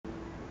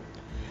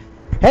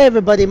Hey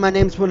everybody, my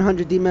name's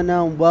 100 Demon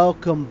and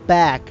welcome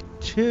back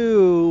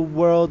to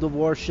World of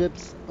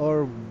Warships,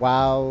 or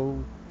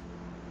WoW.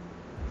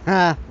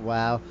 Ha,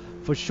 WoW,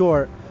 for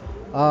short.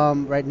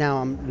 Right now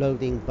I'm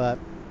loading, but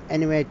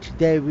anyway,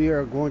 today we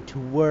are going to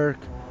work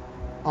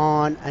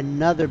on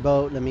another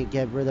boat. Let me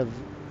get rid of,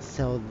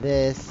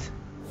 this.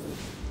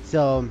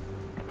 So,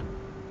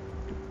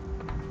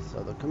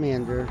 the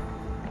commander,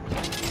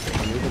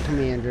 the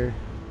commander.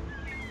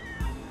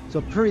 So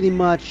pretty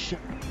much,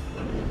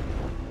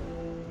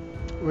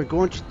 we're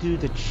going to do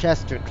the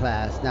Chester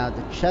class. Now,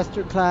 the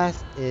Chester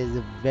class is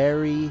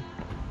very,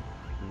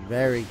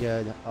 very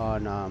good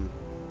on,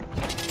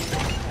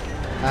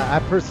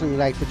 I personally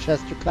like the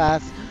Chester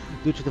class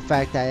due to the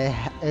fact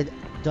that it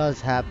does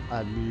have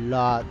a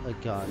lot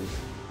of guns.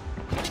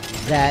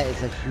 That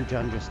is a huge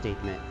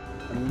understatement.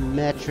 A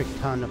metric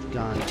ton of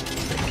guns.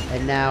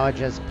 And now I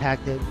just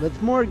packed it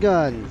with more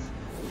guns.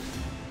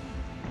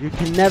 You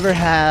can never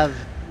have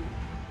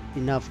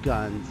enough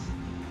guns.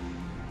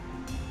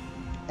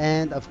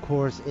 And of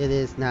course it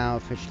is now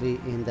officially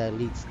in the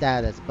elite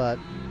status, but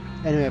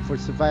anyway, for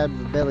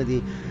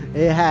survivability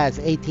it has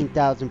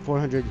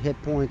 18,400 hit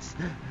points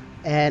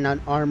and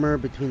an armor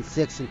between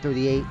 6 and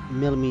 38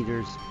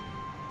 millimeters.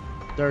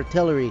 The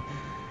artillery,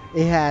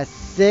 it has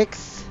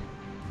 6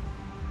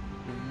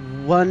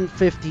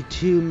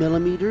 152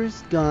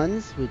 millimeters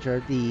guns, which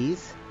are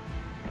these,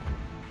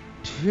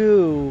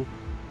 2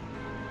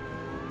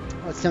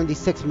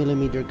 76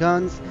 millimeter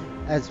guns,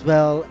 as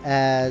well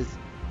as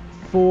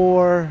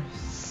 4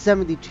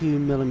 72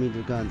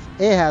 millimeter guns.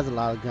 It has a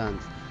lot of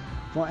guns.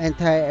 For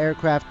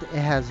anti-aircraft, it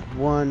has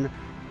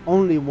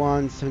only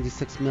one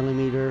 76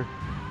 millimeter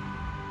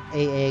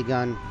AA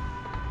gun.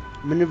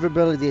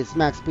 Maneuverability, its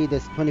max speed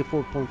is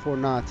 24.4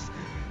 knots.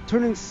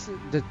 Turning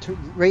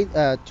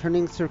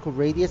circle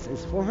radius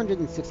is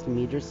 460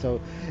 meters,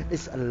 so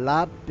it's a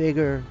lot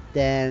bigger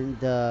than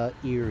the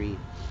Erie.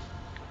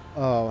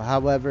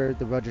 However,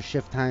 the rudder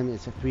shift time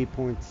is a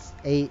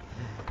 3.8,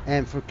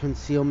 and for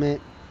concealment,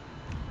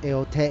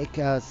 it'll take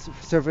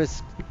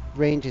surface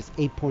range is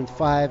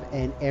 8.5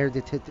 and air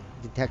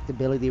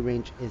detectability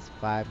range is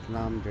 5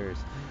 kilometers,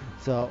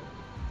 so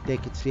they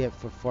could see it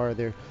for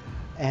farther.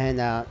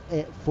 And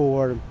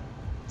for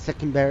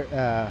secondary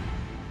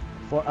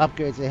for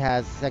upgrades, it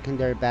has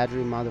secondary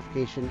battery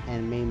modification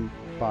and main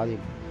body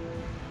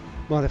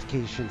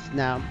modifications.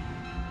 Now,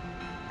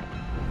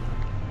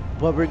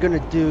 what we're gonna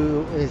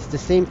do is the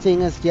same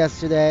thing as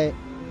yesterday.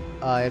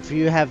 If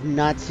you have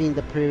not seen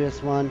the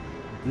previous one,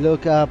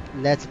 look up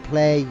Let's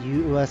Play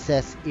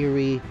USS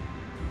Erie,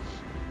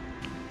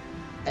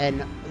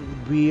 and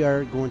we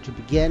are going to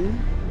begin,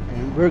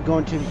 and we're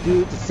going to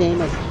do the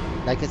same as,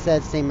 like I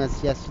said, same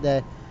as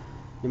yesterday.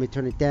 Let me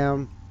turn it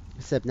down,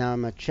 except now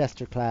I'm a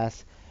Chester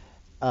class,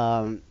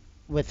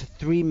 with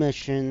 3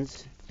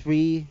 missions,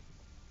 3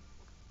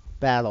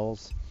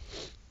 battles,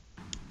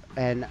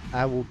 and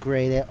I will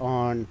grade it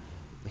on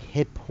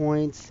hit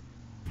points,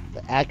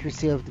 the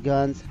accuracy of the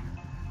guns,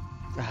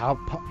 how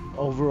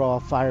overall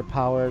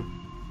firepower,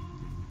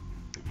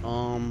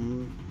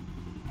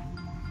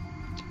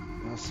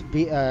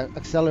 speed,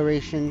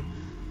 acceleration,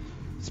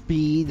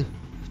 speed,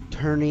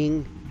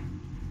 turning.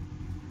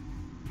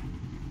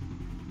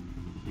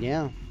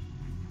 Yeah,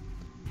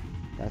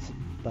 that's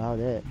about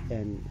it,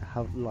 and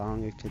how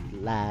long it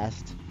could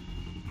last,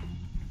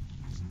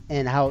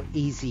 and how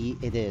easy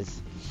it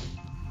is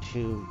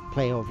to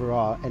play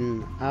overall.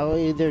 And I'll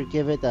either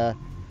give it a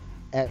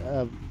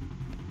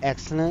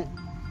excellent,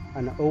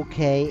 an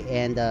okay,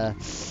 and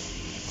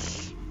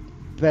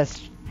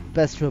best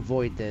to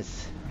avoid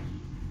this.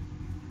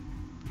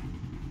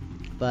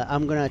 But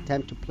I'm gonna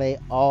attempt to play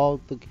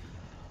all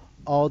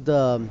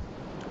the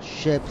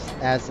ships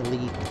as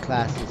elite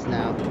classes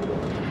now.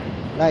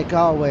 Like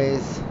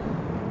always,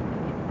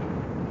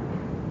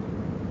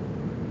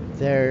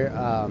 they're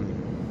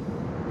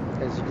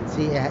as you can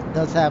see, it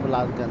does have a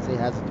lot of guns. It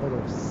has a total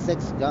of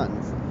 6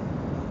 guns.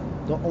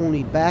 The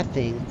only bad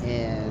thing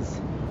is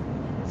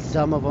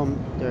some of them,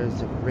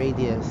 there's a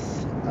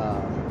radius,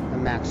 a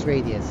max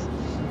radius.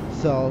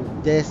 So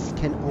this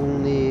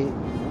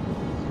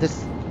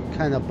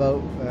kind of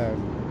boat,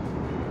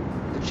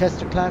 the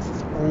Chester class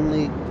is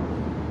only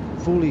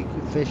fully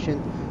efficient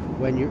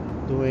when you're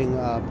doing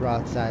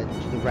broadside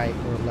to the right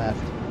or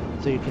left.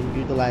 So you can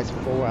utilize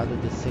 4 out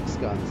of the 6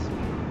 guns.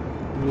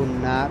 You will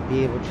not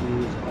be able to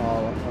use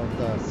all of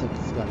the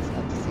 6 guns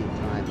at the same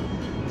time.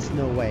 It's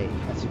no way.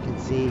 As you can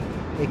see,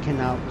 it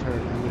cannot turn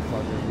any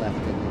farther left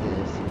than it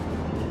is.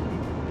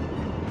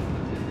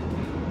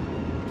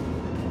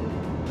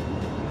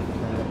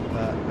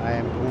 But I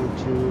am going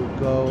to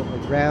go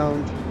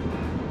around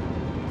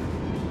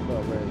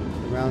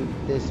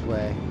this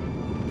way.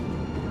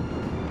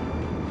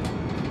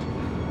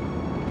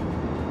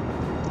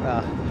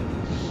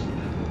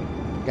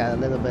 Got a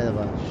little bit of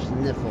a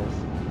sniffles.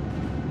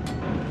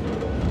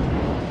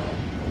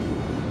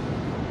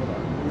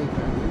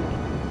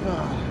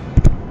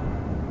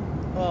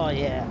 Oh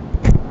yeah.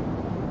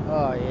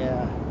 Oh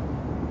yeah.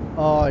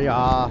 Oh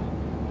yeah.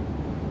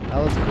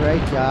 That was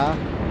great, yeah.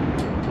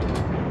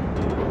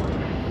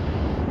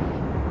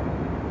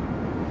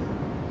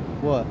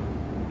 What?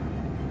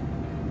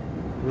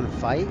 You wanna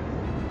fight?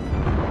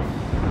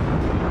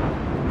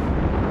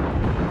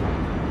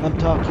 I'm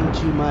talking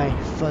to my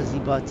fuzzy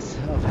butts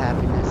of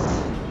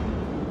happiness.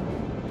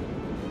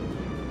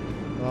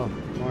 Well,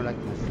 more like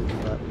my fuzzy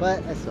butt,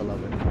 but I still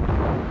love it.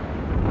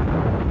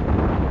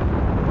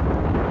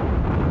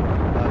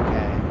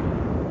 Okay.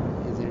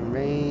 Is it in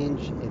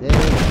range? It is.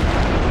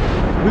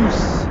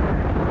 Loose!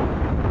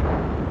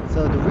 So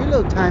the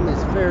reload time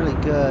is fairly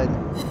good.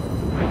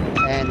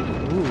 And,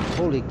 ooh,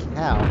 holy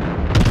cow.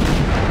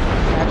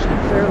 It's actually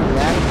fairly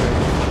accurate.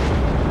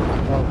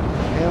 Oh,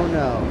 hell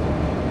no.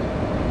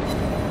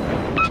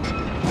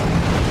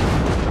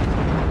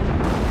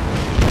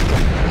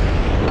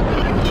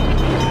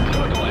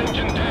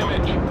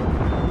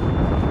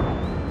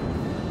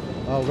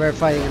 Oh, we're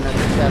fighting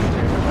another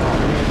tester.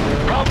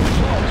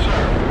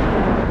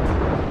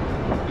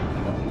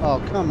 Oh,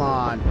 come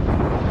on.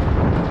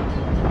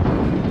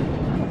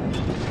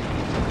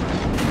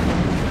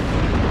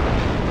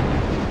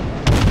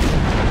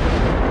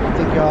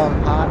 Think you're all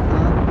hot,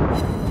 huh?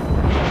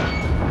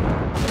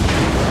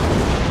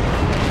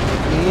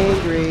 Make me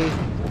angry.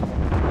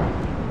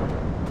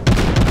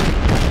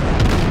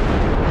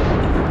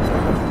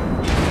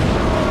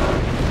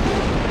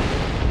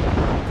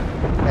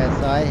 Okay,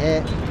 so I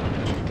hit.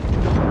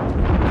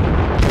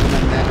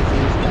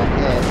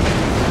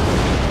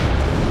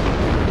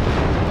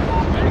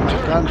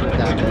 Guns are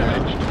down now.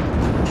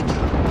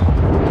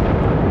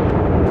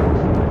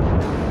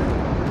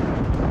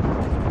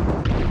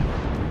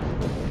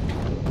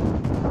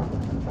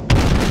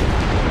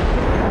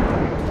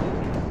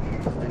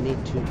 I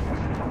need to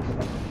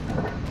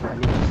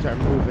start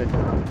moving.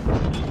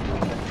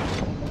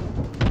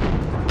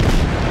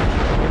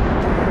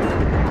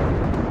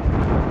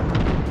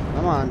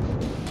 Come on.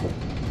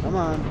 Come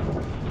on.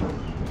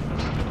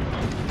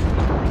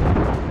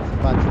 It's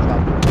about to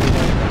drop.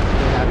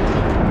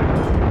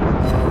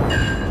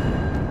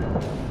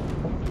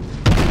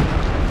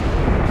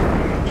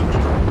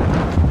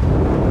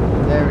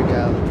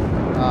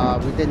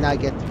 We did not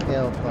get the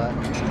kill, but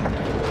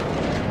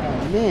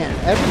oh man,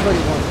 everybody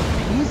wants a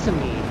piece of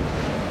me.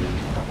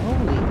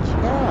 Holy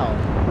cow.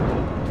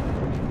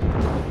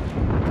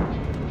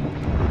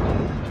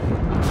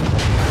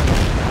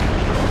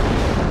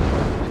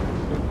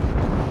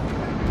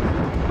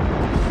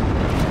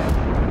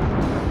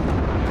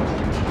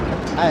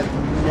 I've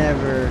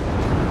never.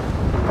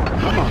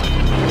 Come on.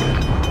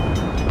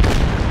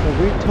 So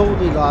we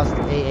totally lost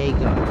AA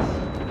guns.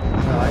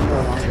 So I no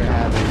longer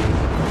have any.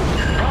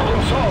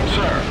 Problem solved,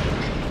 sir.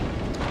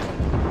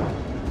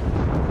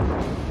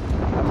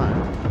 Come on.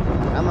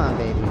 Come on,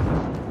 baby.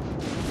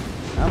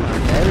 Come on.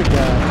 There we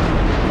go.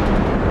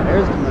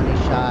 There's the money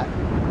shot.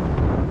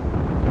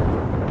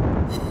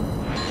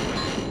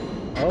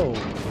 Oh.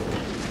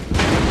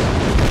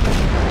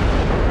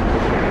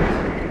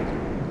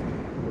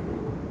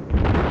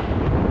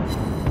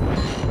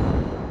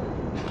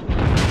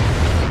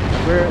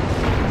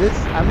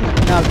 I'm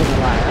not gonna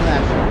lie, I'm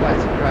actually quite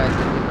surprised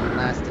that it even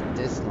lasted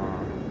this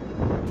long.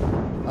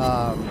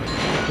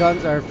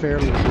 Guns are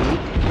fairly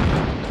weak,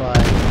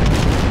 but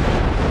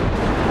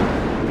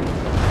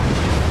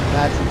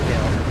that's a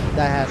kill.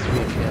 That has to be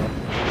a kill.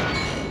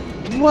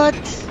 What?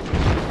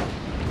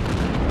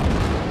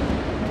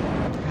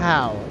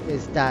 How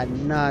is that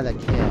not a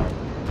kill?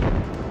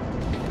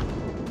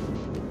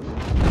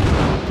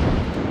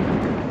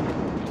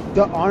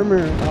 The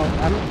armor,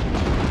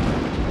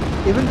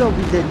 even though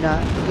we did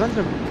not,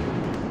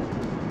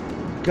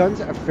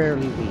 guns are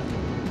fairly weak,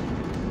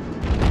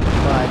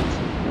 but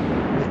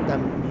with the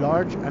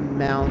large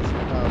amount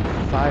of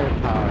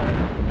firepower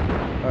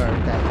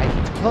that I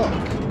took,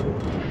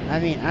 I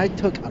mean, I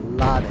took a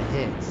lot of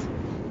hits.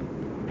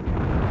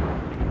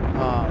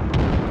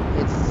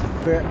 It's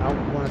fair. I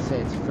want to say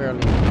it's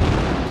fairly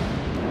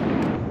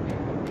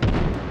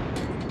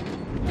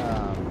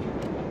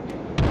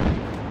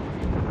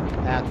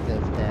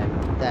active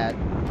than that.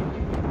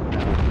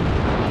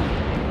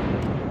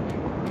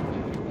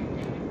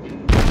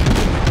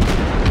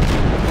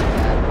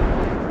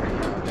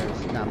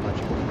 There's not much I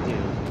can do.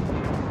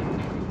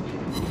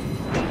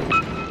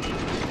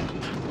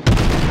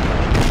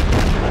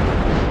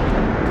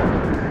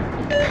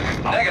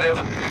 Negative.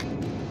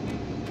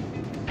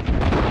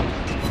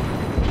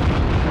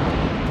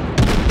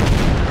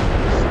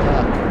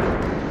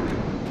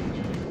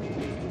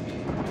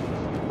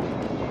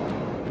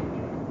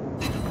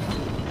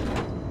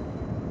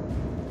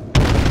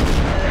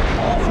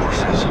 All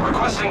forces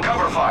requesting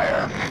cover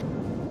fire.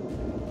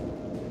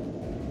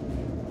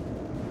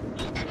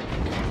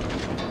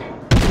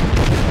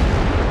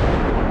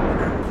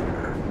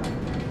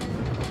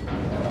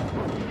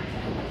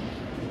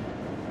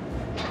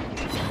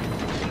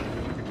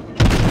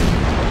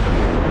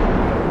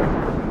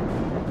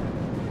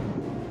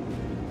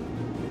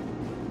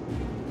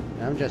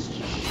 I'm just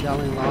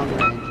shelling long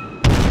range.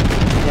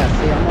 Yeah,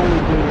 see, I'm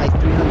only doing like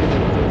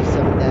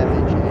 337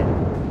 damage,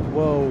 and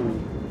whoa.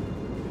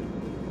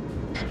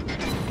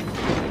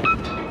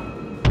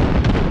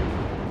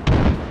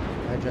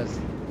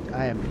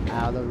 I am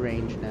out of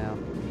range now.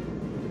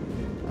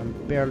 I'm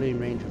barely in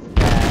range of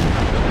that.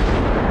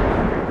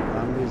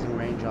 I'm losing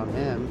range on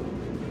him.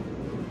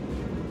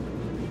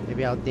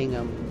 Maybe I'll ding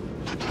him.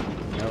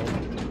 No.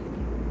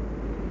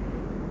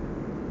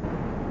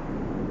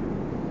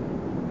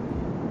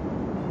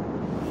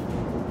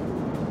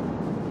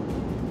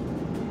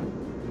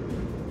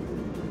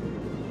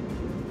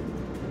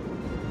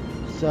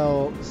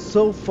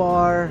 So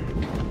far,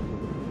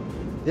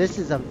 this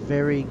is a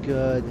very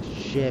good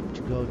ship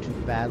to go to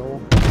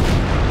battle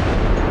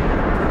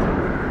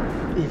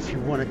if you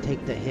want to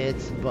take the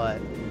hits, but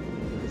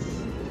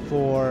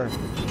to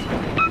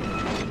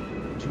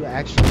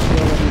actually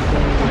kill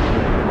anything,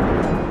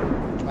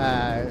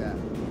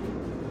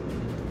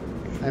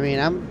 I mean,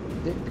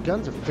 the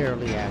guns are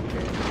fairly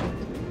accurate.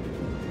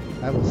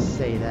 I will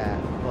say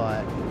that,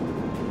 but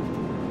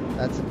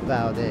that's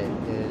about it.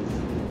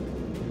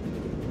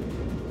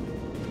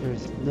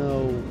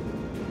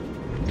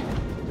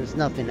 There's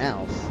nothing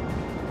else.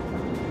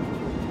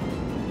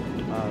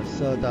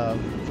 So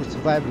for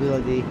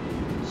survivability,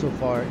 so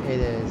far it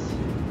is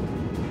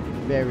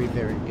very,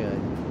 very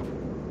good.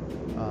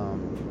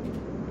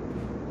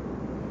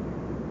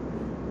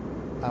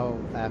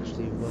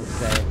 Will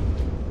say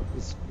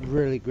it's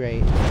really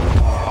great.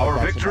 Our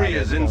victory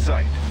is in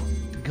sight.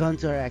 The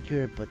guns are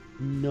accurate, but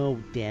no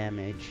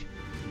damage.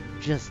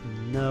 Just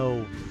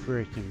no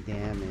freaking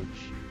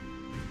damage.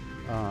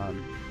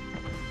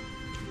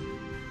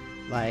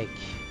 Like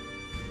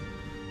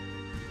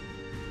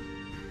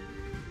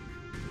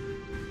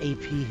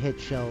AP hit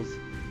shells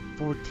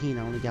 14,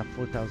 I only got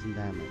 4,000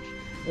 damage.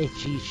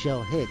 HE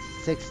shell hits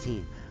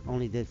 16,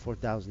 only did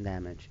 4,000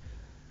 damage.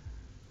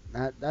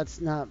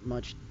 That's not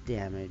much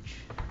damage.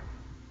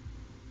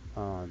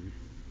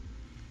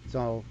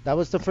 So that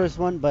was the first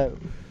one, but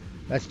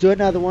let's do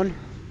another one.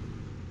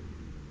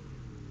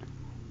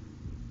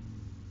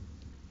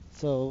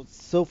 So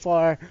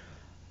far,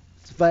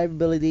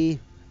 survivability,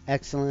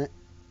 excellent.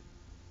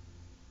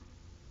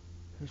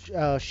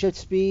 Shift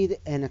speed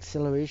and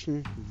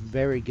acceleration,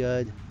 very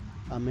good.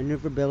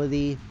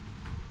 Maneuverability,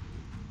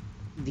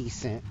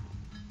 decent.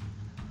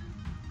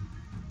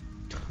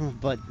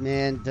 But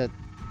man, the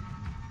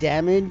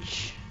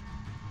damage,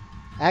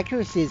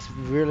 accuracy is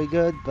really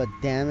good, but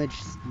damage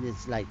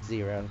is like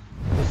 0.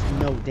 There's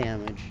no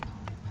damage.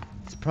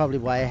 It's probably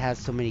why it has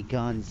so many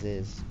guns.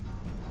 It's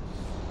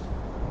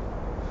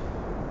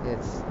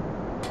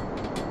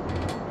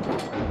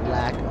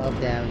lack of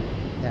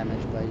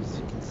damage, but as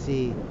you can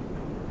see,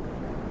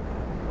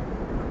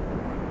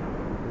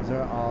 those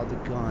are all the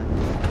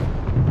guns.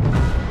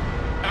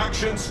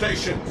 Action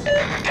stations.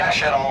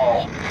 Dash at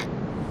all.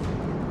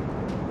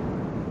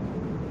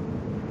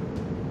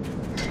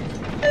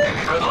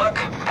 Good luck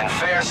and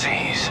fair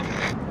seas.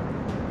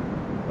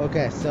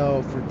 Okay,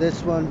 so for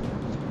this one,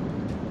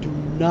 do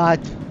not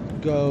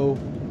go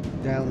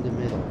down the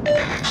middle.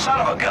 Son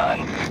of a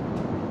gun.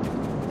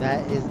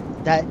 That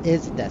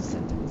is a death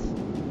sentence.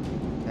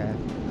 Okay,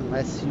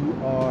 unless you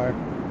are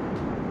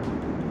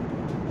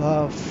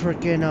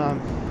freaking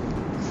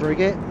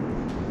frigate,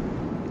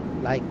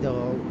 like the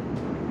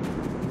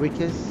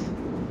Rikus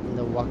and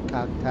the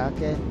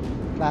Wakatake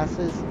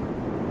classes.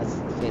 Let's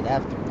say it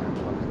after that.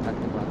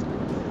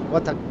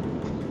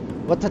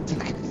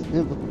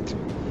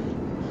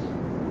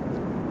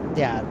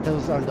 Yeah,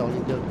 those aren't the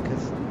only good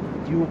because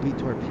you will be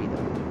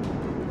torpedoed.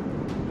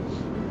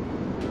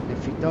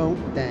 If you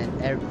don't,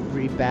 then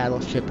every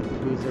battleship and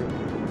cruiser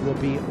will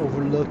be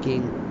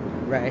overlooking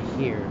right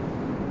here,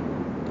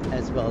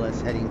 as well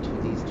as heading to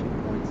these 2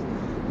 points.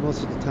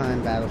 Most of the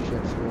time,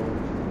 battleships will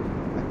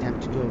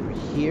attempt to go over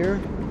here,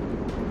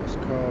 just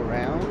curl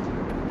around.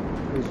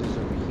 Cruisers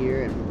over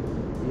here, and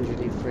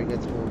usually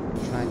frigates will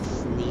try and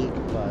sneak,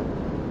 but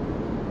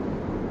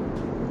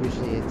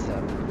usually it's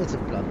a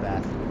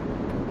bloodbath.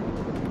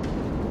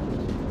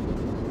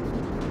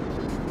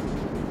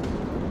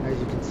 As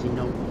you can see,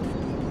 not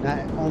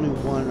only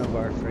one of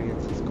our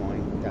frigates is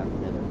going down the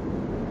middle.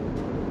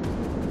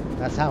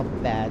 That's how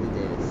bad it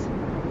is.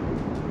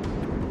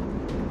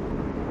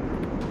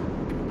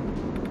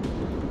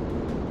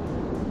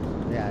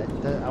 Yeah,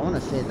 I want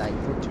to say, like,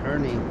 for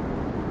turning,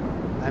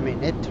 I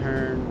mean, it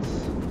turns.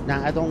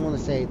 Now, I don't want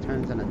to say it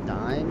turns on a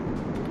dime,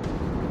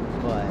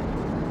 but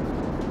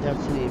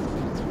definitely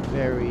it's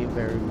very,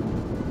 very.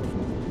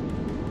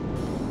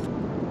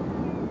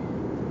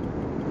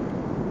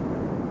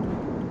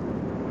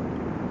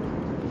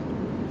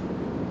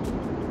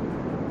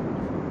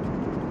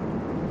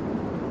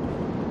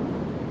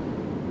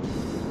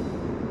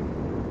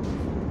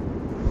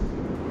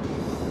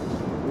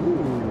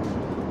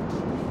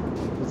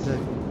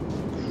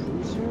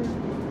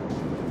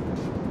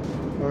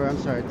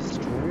 Sorry,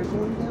 destroyer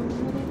going down the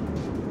middle?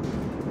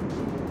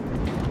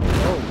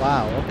 Oh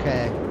wow,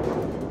 okay.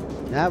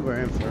 Now we're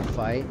in for a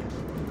fight.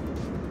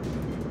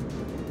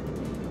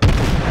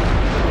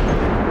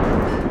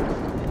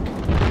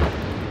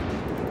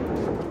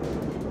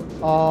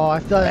 Oh, I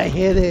thought I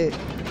hit it.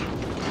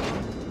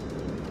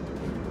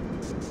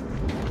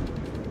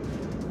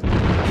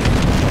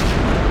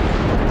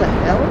 What the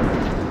hell?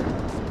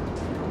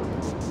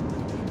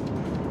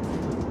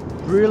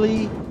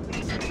 Really?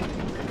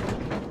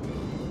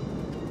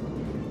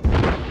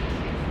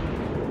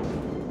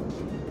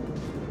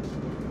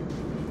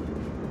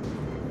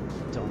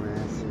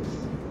 Dumbasses.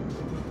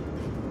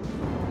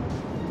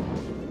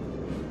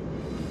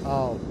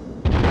 Oh,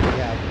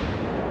 yeah.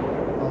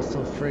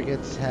 Also,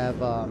 frigates have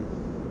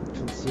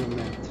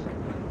concealment,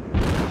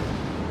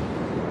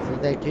 so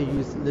they can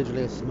use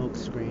literally a smoke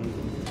screen.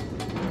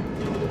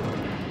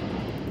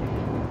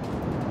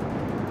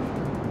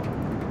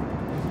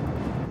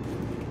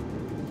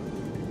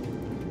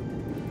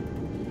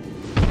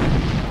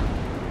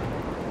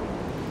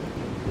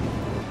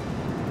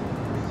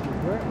 So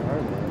where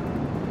are they?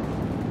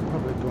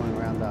 Probably going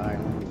around the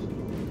island.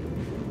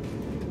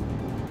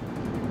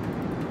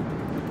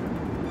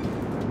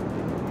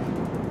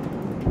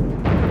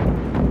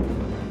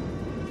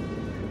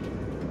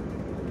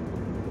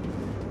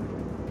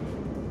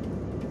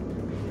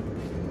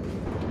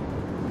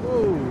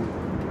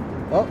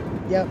 Oh,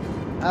 yep,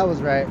 I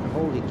was right.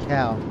 Holy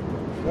cow.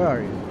 Where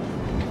are you?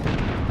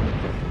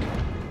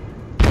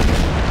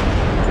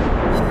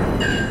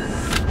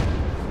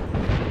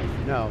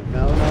 No,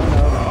 no, no, no,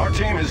 no. Our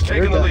team is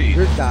taking the done. lead.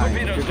 You're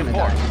dying. Torpedo You're gonna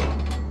support. die.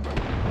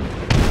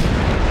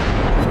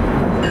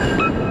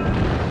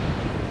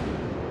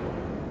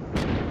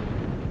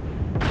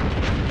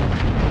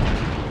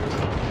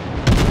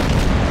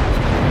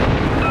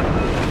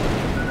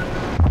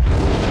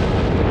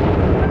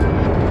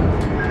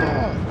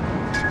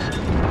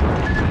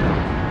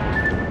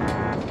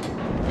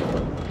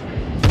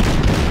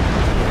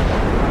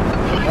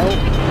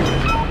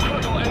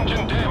 Critical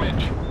engine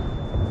damage.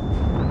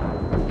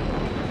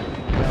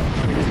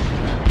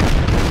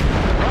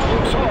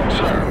 Problem solved,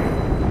 sir.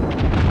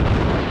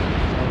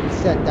 We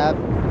set that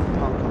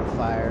punk on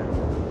fire.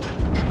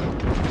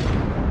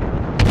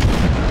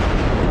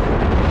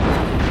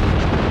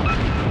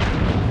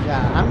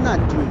 Yeah, I'm not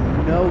doing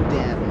no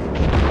damage.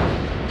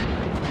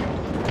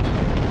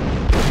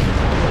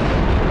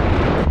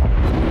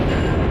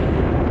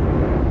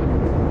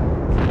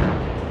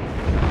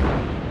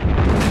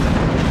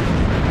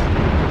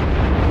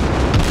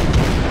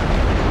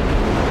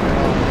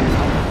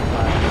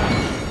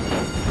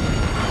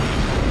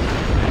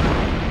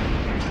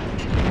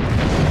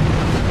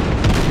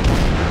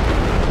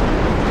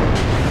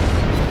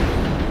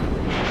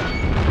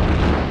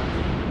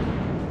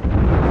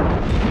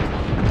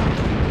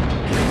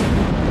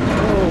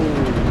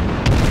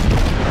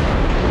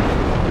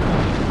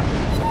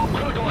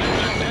 Critical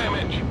engine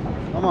damage.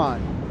 Come on.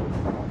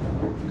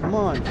 Come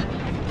on.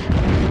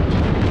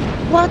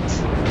 What?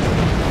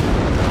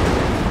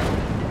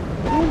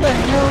 Who the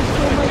hell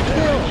stole my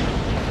kill?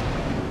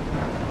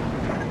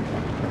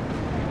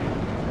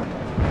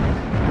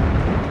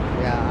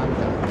 Yeah, I'm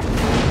done.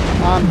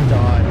 I'm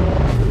done.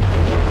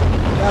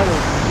 That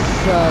was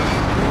such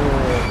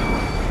bull.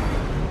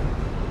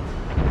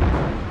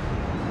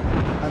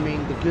 I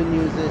mean, the good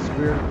news is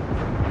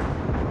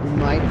we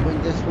might win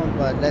this one,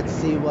 but let's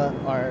see what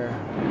our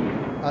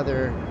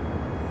other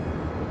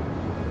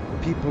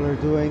people are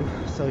doing.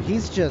 So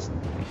he's just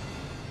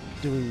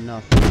doing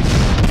nothing.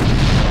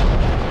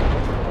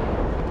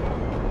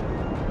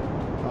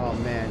 Oh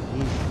man,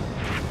 he's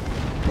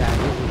in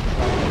trouble.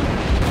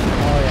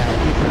 Oh yeah,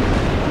 he's in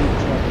deep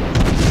trouble.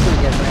 He's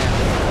gonna get rammed.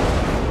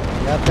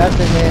 Yep, that's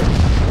a hit.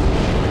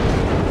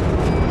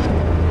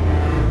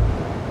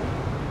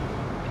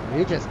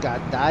 He just got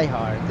die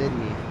hard,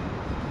 didn't he?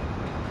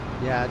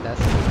 Yeah,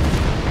 that's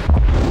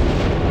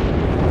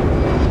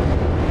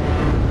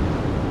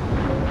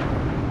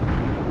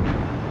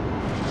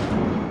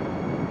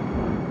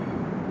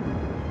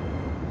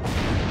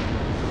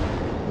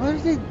what are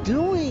they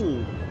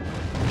doing?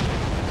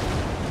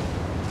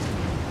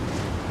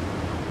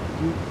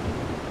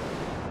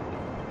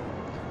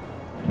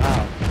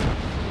 Wow.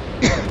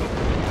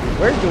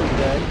 We're doing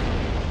good.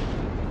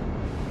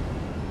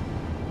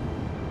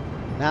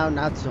 Now,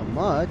 not so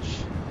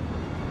much.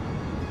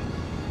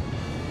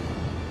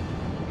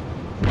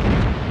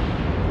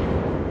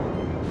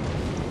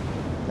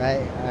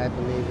 I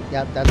believe,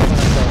 yep, that's one of the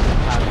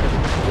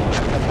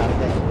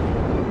cockpit,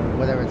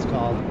 whatever it's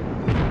called.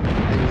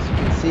 And as you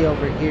can see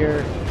over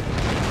here,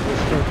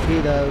 there's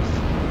torpedoes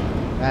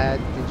that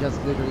they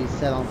just literally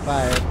set on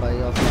fire, but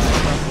you also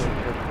have other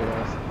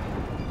torpedoes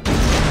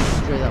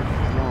straight up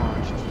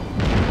launched.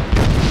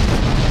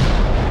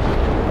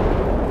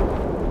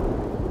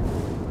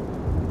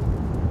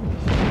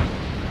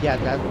 Yeah,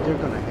 they're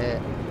gonna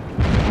hit.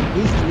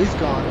 He's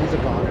gone. He's a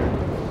goner.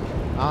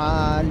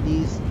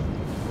 These.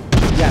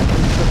 Yeah,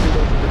 these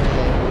torpedoes are gonna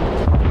hit.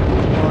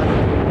 One,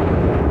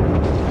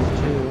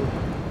 two.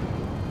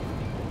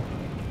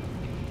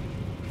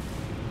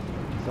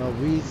 So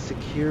we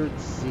secured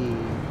C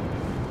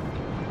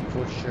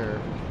for sure.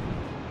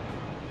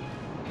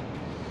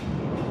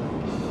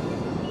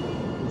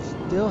 We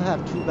still have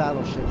 2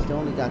 battleships. They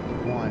only got the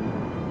 1.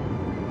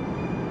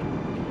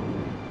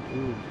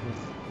 Ooh,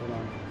 hold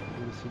on.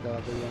 Let me see the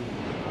other one.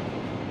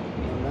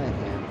 On my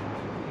hand.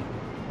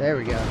 There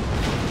we go.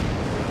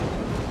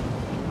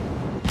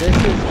 This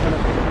is gonna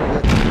be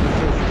good.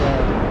 This is the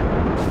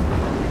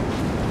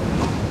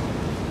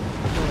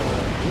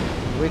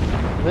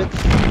which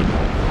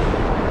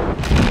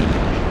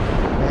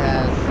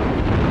has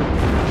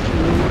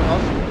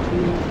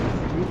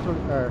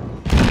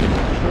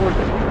four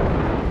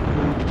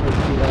cruise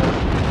torpedoes,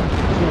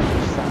 two on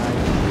each side,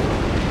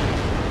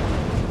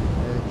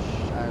 which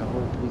I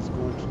hope he's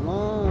going to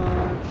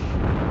launch.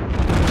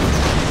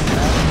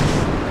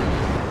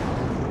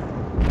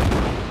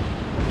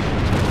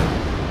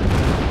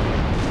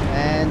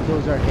 And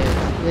those are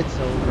hits. It's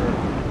over.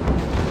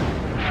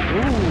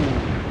 Ooh,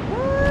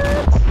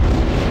 what?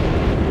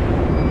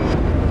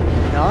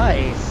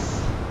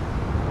 Nice.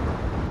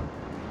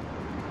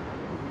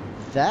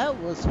 That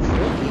was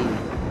tricky.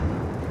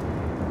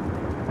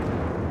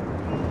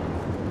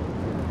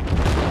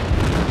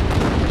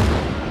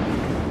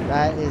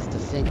 That is the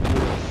St.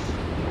 Louis.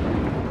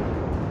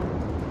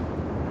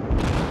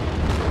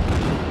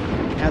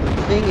 Now the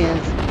thing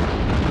is,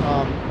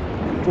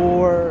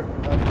 for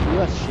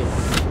U.S.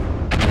 ships,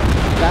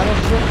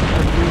 battleships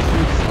are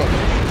usually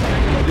states,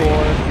 like New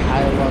York,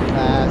 Iowa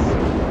class.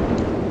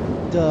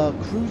 The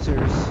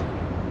cruisers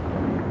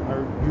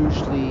are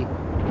usually,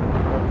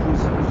 or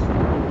cruisers,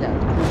 yeah,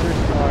 the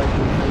cruisers are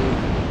usually,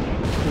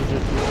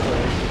 cruisers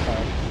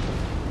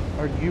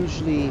are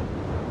usually,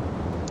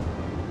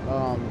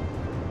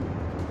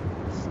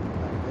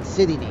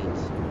 city names.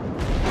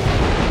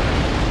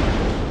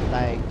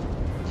 Like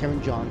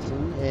Kevin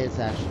Johnson is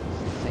actually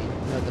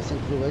the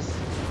St. Louis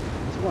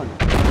is one.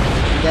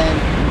 And then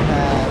you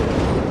have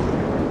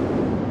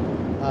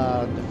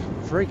the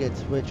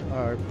frigates, which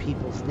are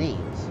people's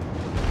names,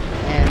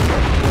 and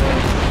of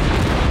course,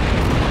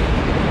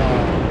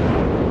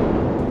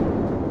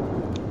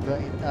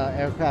 the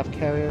aircraft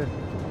carrier,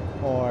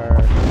 or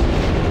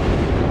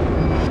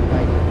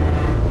like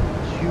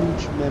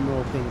huge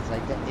memorable things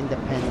like the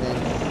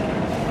Independence,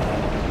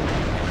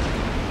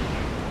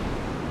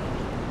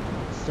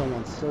 so on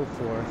and so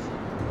forth.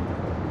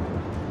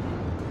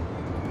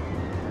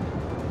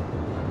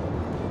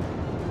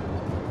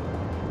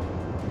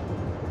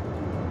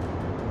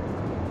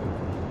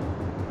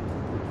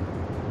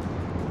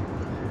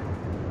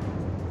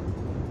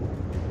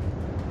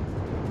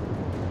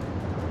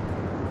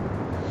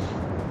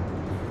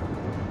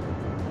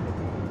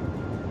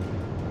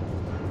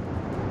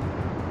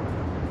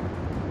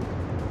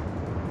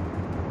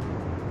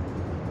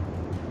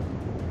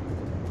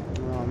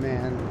 Oh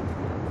man.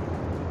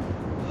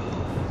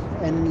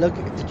 And look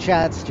at the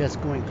chat's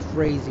just going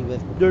crazy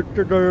with dirt.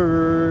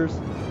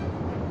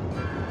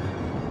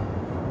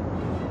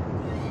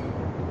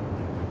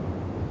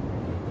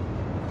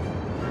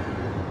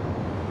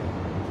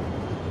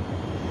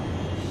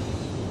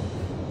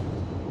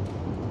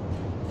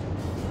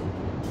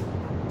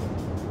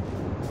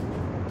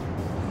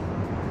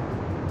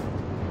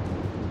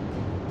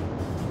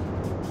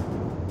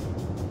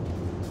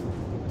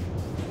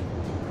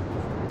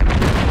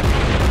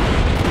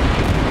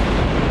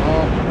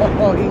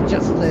 Oh, he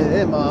just lit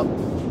him up.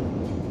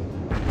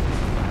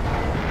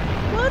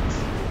 What?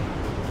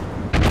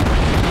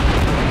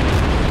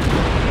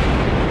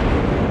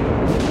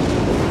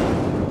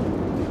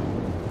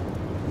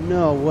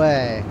 No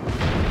way.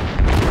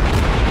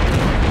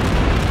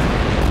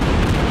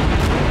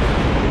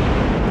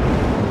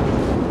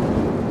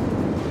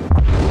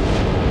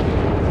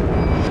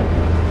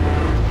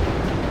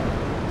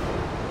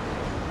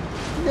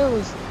 That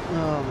was,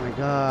 oh my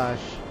gosh.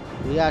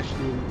 We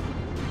actually,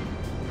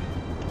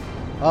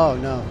 oh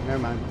no, never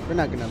mind. We're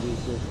not gonna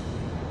lose this.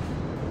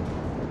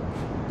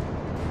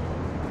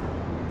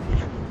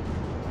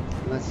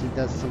 Unless he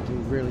does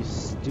something really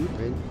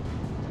stupid.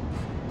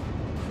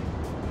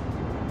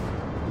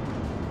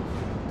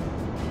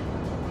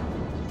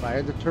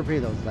 Fire the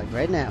torpedoes, like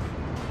right now.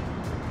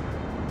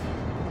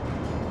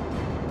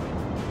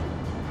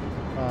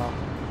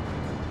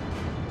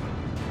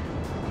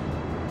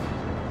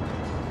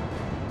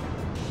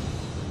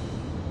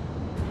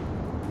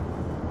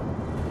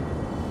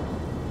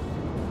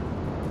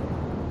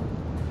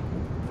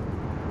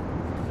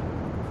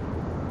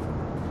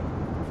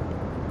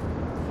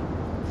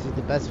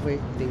 The best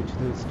thing to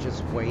do is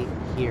just wait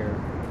here.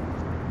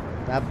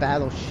 That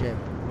battleship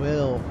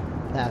will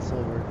pass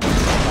over,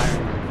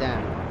 firing it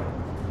down,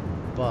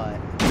 but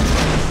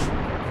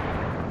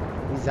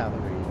he's out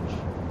of range,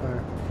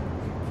 or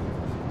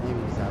maybe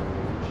he's out of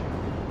range.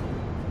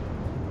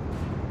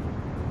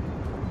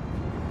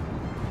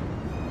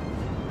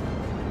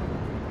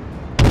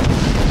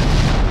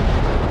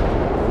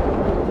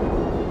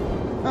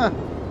 Huh.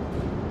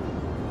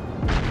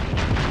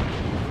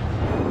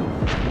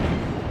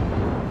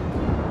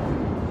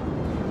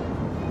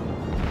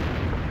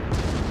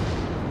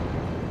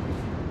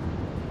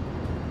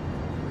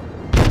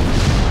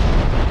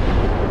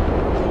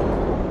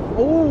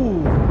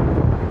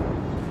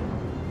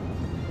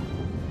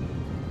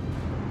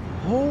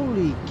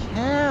 Holy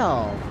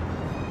cow!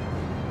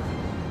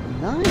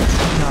 Nice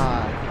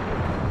shot!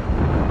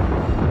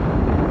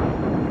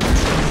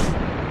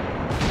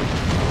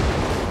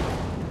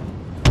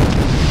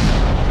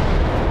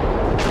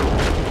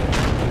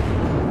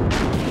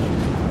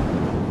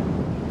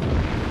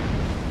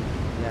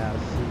 Yeah,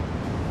 see,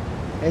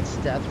 it's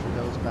death for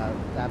those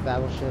that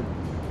battleship.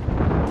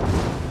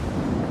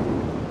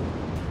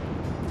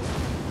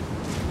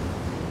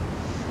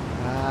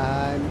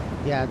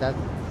 Yeah,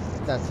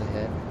 that's a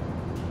hit.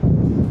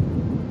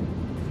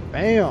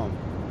 Bam!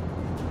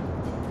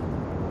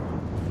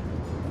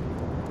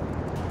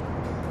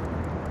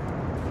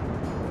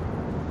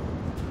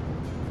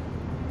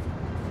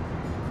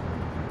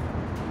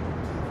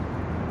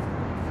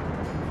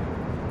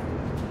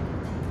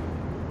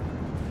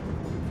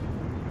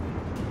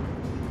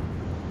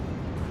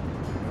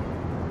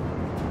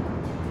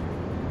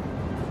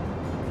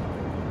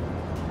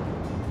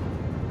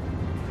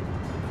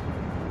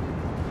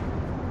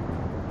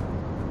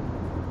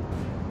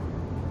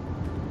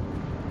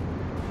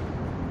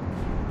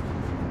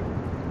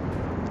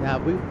 Yeah,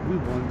 we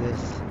won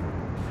this.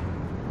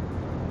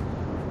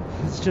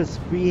 It's just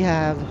we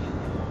have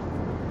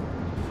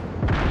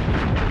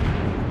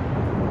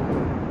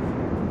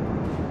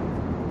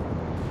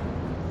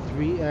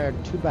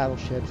two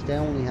battleships. They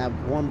only have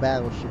one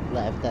battleship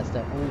left. That's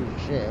their only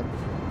ship.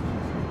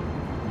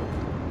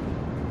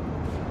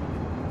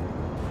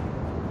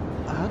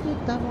 How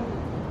did that one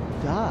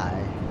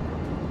die?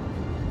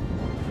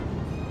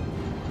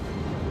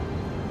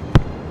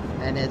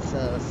 And it's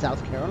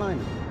South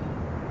Carolina.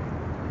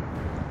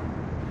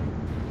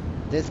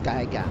 This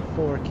guy got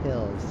 4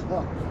 kills.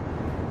 Oh,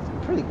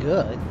 it's pretty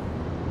good.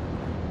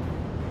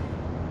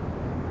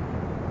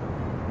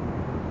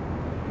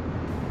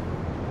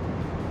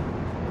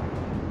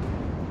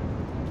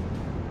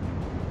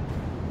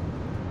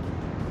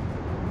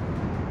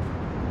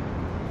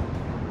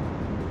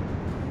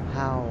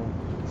 How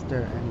is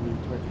there enemy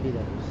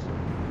torpedoes?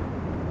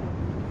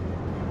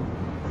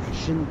 It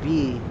shouldn't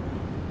be.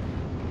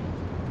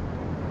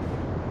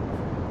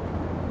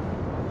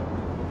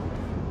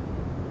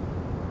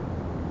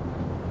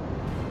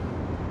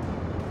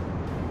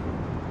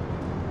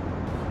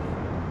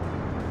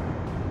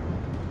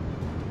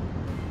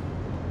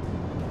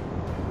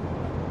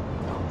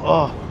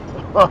 Oh.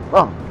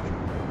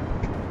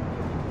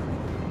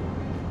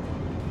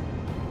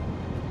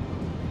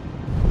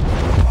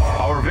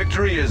 Our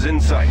victory is in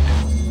sight.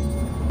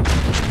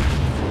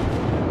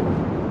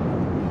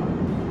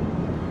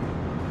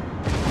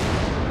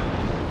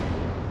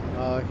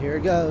 Oh, here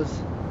it goes.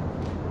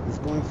 He's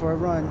going for a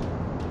run.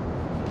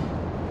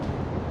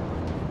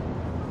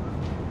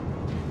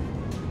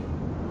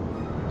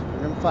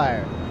 Turn and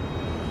fire.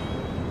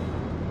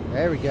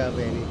 There we go,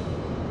 baby.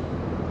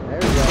 There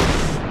we go.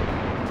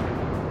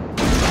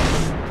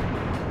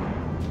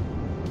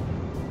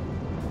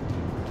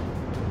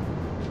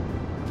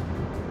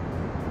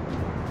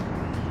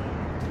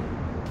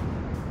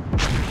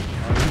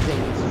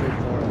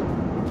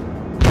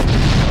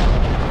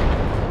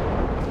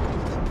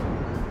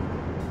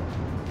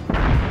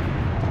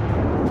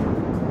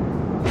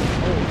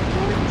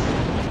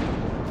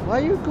 Why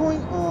are you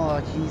going? Oh,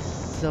 he's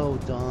so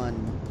done.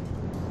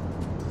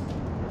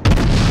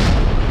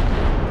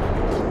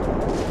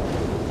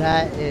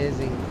 That is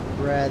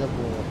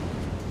incredible.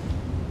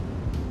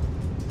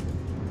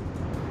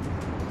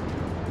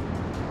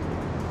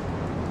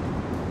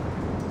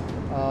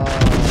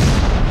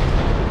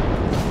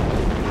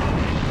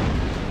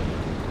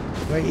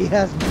 Wait, he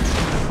has.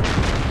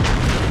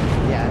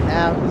 Yeah,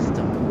 now he's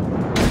done.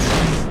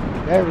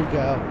 There we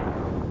go.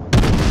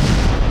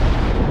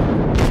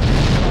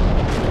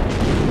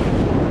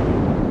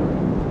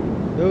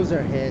 Those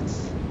are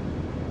hits.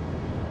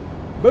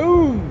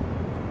 Boom!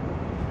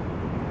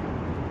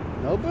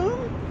 No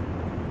boom?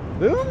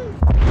 Boom?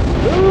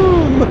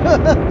 Boom!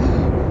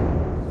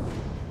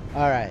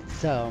 Alright,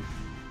 so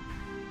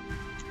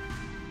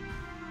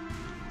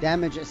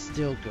damage is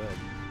still good.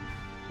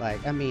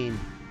 Like, I mean,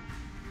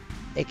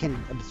 it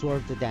can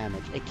absorb the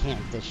damage. It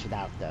can't dish it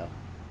out though.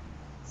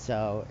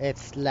 So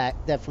it's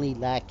definitely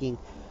lacking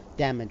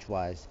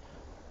damage-wise.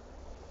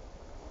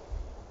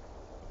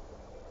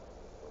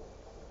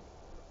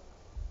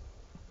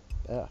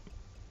 Ugh.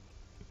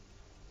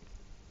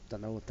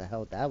 Don't know what the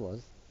hell that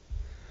was.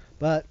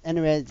 But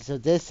anyway, so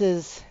this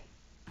is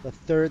the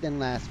third and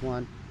last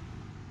one.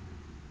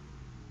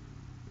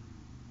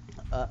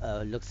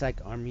 Uh-oh, looks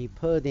like Army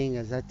Pudding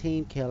is a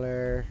team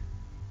killer.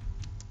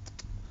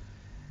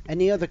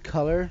 Any other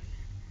color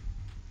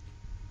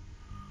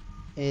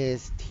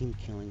is team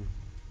killing.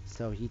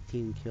 So he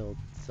team killed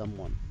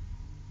someone.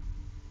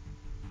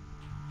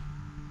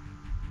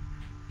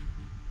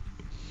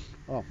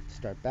 Oh,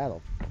 start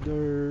battle.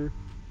 Durr.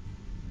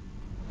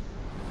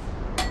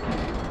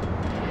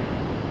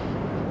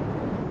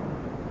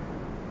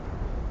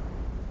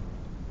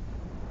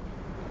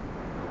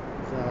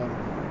 So,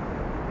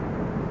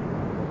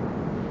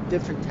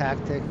 different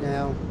tactic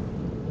now.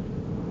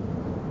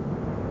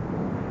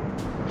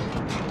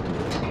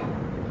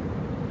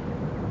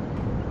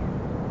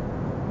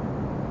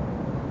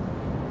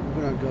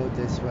 We're gonna go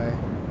this way.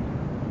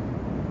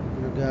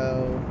 We're gonna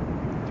go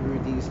through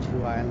these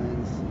 2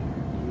 islands.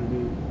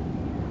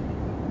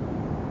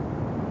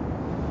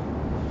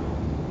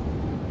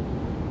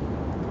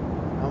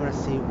 I want to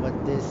see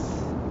what this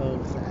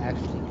boat's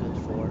actually good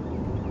for.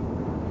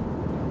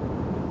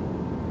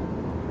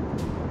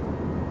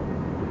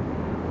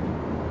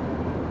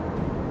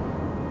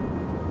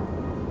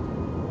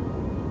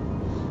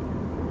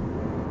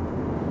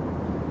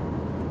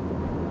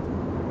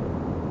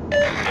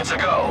 It's a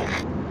go.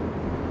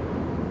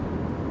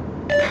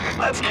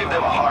 Let's give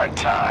them a hard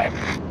time.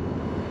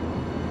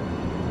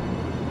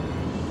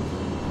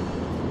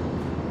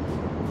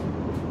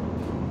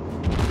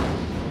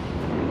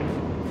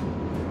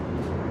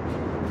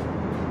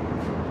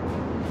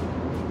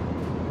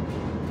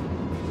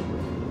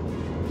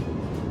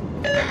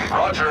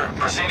 Roger,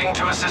 proceeding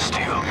to assist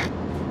you.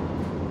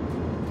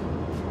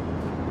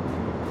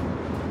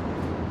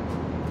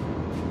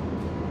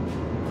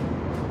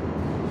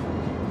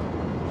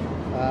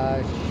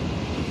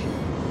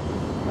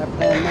 My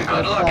plan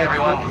Good luck,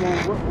 everyone.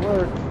 won't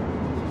work.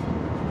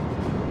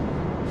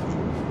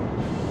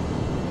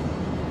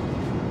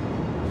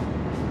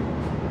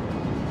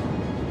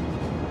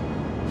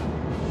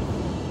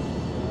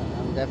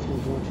 I'm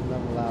definitely going to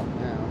level out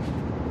now.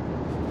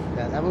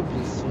 Yeah, that would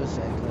be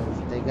suicide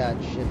because they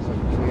got ships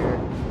over here,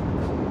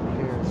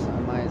 so I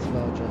might as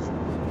well just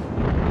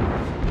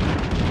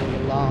go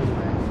a long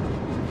way.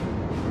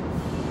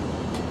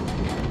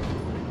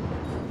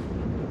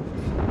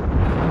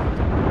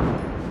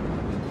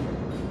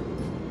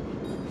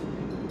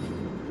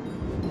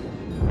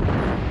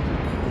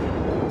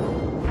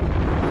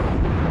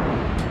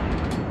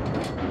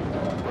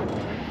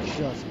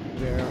 Just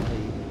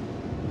barely.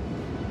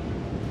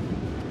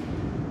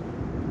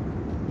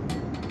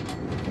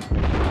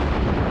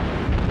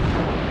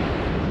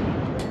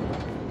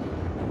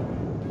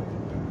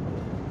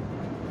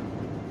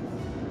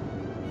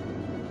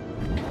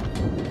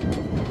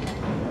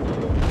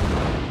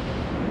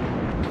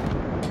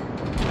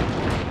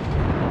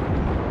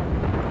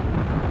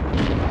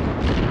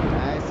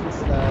 Nice and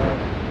slow.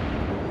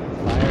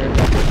 Fire.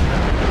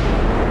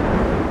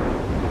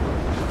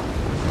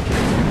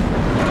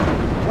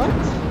 What?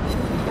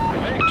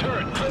 Main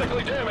turret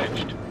critically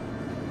damaged.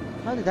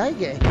 How did I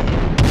get hit?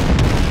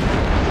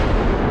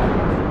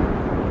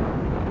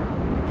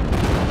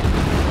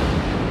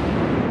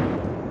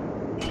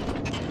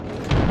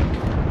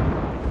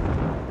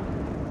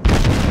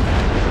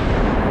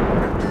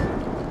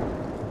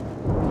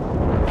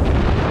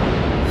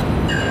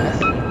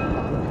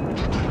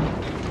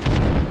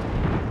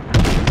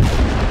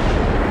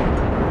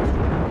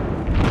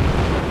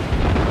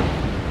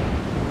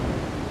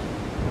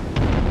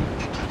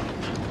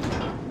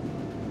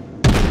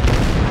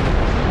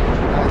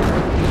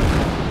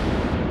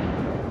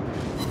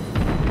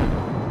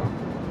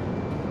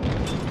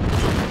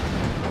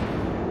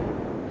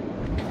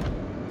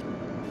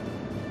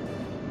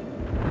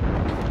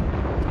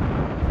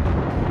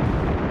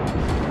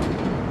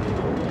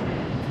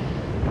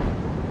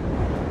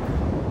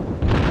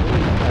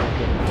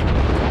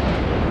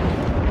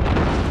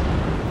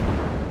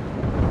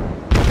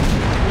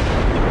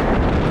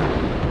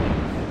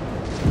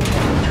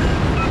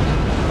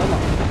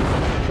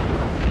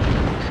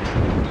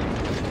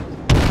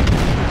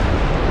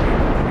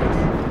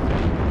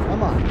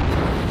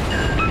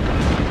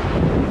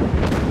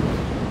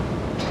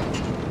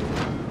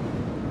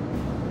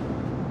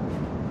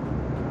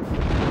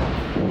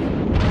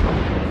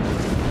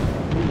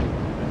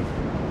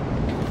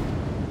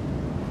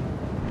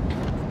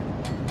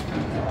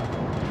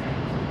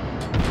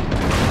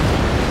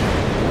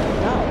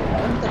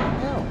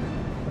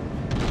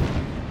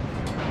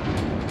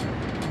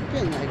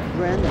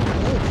 Random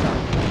hits on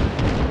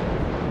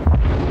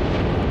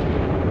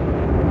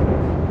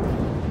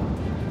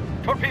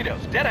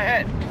Torpedoes, dead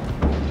ahead.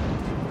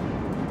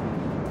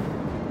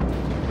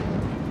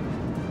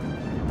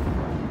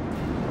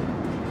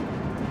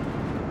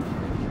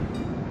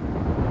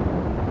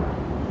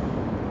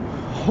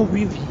 Oh,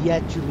 we've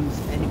yet to lose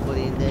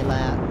anybody, and they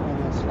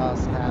almost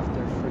lost half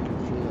their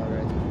freaking fleet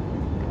already.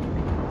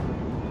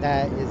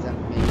 That is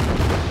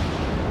amazing.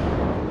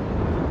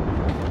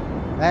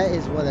 That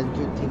is what a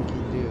good team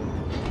can do.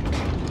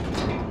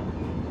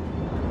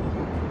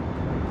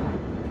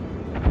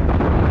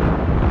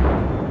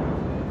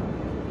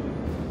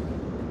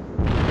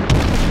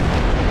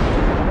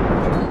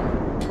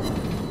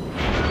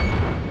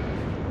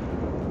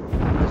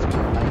 I'm just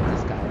gonna light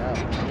this guy up.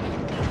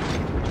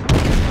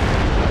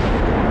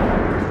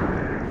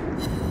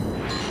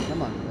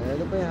 Come on, a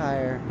little bit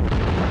higher.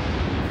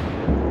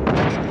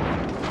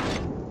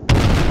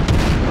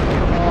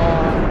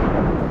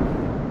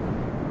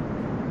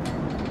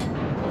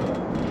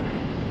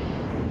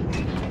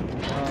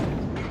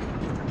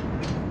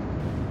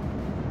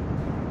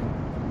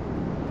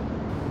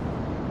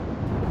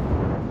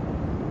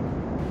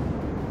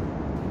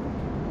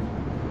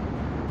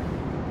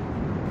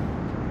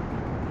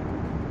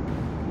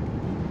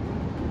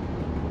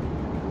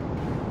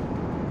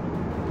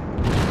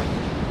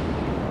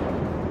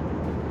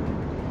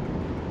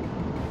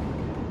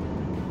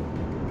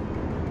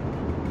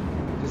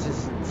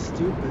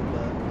 Stupid,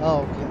 but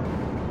oh, okay.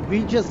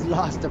 We just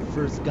lost the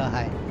first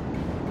guy.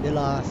 They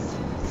lost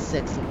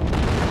 6 of them.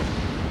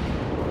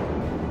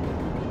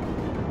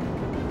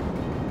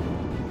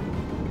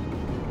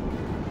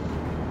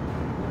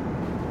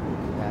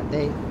 Yeah,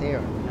 they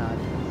are not.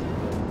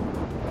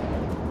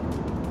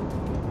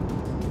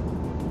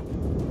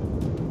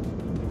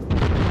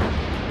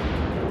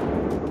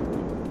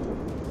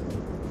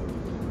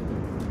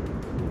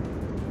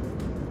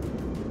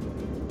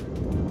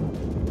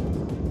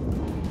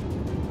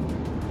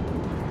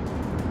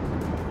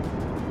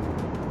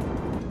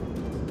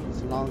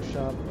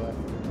 shot, but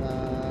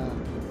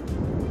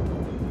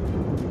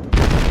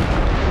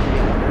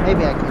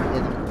maybe I can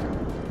hit him.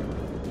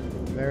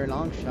 Very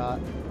long shot.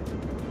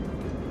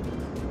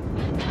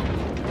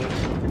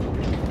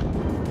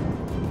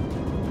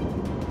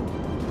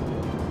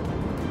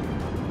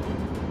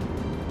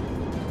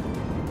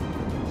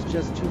 It's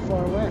just too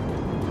far away.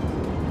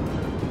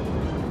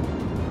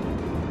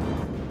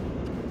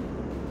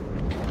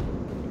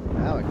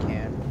 Now it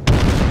can.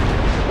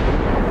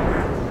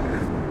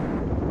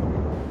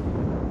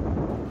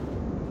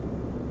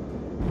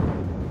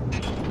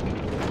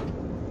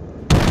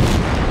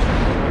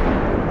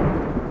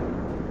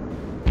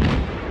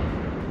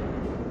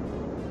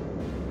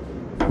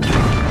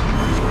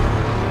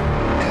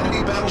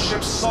 Enemy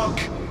battleship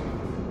sunk.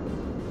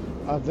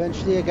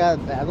 Eventually I got a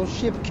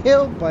battleship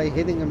killed by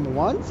hitting him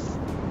once.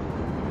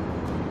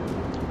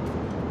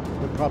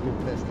 They're probably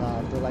pissed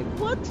off. They're like,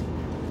 what?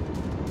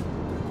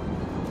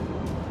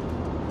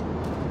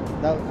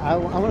 That, I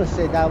want to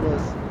say that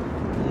was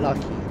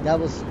lucky. That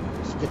was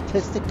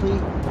statistically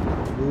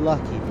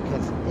lucky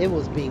because it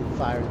was being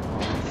fired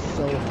on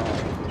so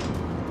hard.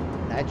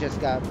 And I just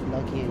got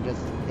lucky and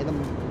just hit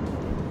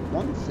him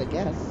once, I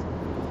guess,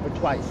 or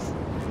twice.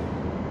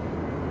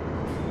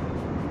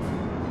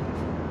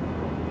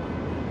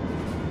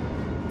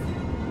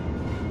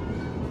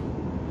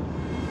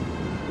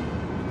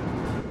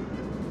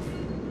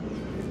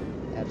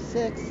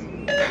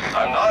 F6.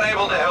 I'm not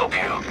able to help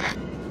you.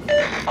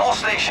 All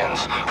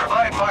stations,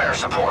 provide fire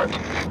support.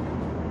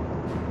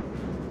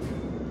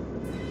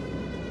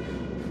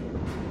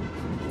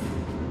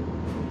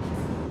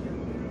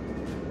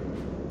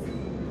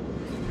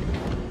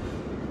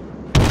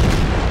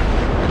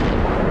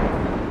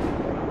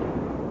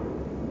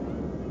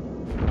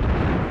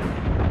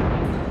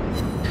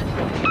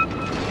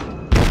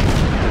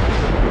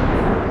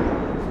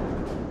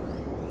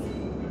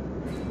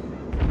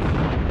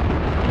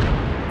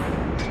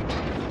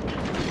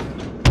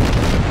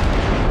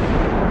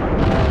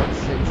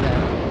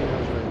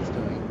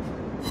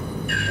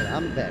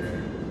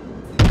 Better.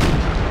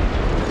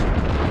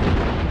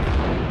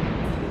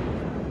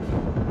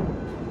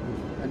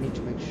 I need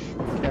to make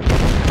careful.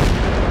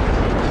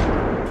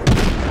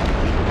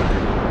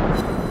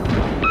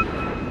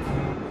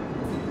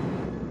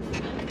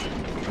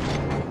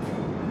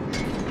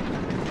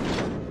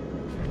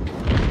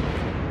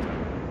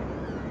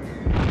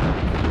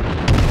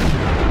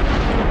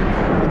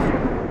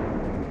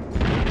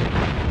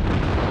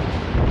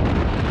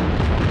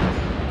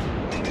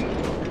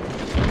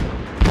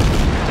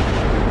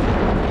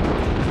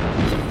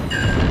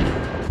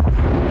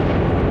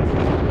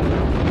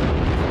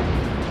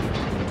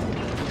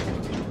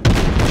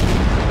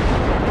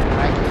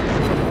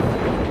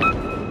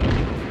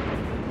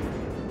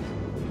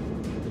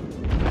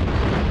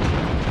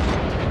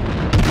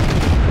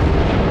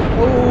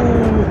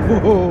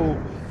 Oh,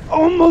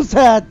 almost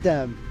had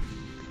them.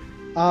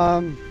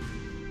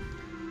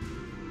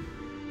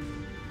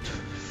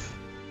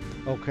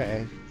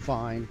 Okay,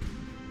 fine.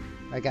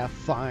 I got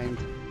fined.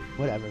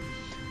 Whatever.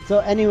 So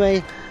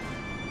anyway,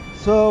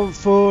 so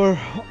for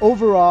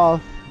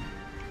overall,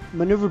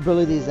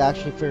 maneuverability is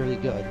actually fairly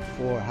good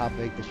for how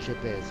big the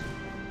ship is.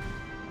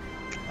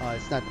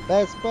 It's not the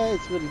best, but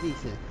it's really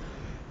decent.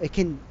 It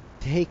can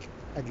take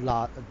a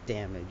lot of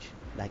damage,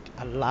 like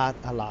a lot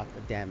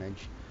of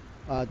damage.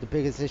 The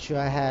biggest issue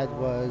I had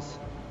was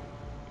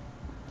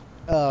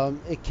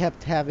it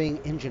kept having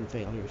engine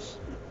failures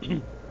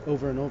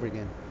over and over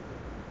again.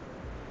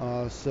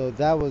 So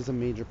that was a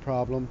major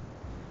problem.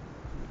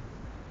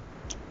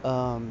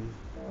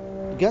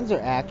 Guns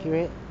are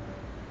accurate.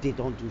 They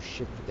don't do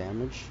shit for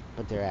damage,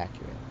 but they're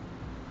accurate.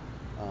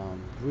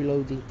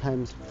 Reloading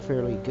time's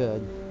fairly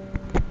good.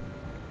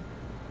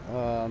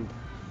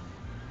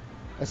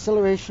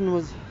 Acceleration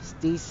was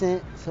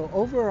decent. So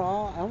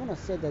overall, I want to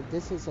say that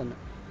this is an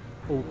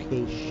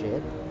okay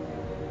ship.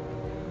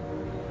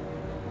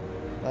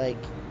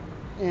 Like,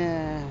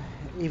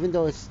 even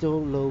though it's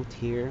still low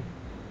tier,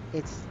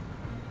 it's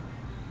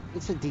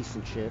a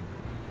decent ship.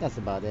 That's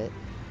about it.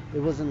 It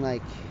wasn't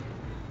like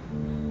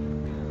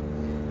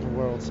the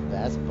world's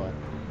best, but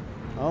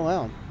oh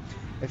well.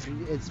 It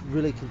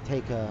really can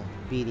take a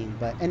beating.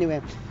 But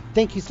anyway,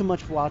 thank you so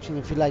much for watching.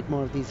 If you like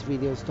more of these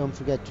videos, don't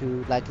forget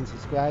to like and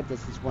subscribe.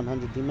 This is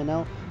 100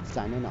 Demon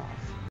signing off.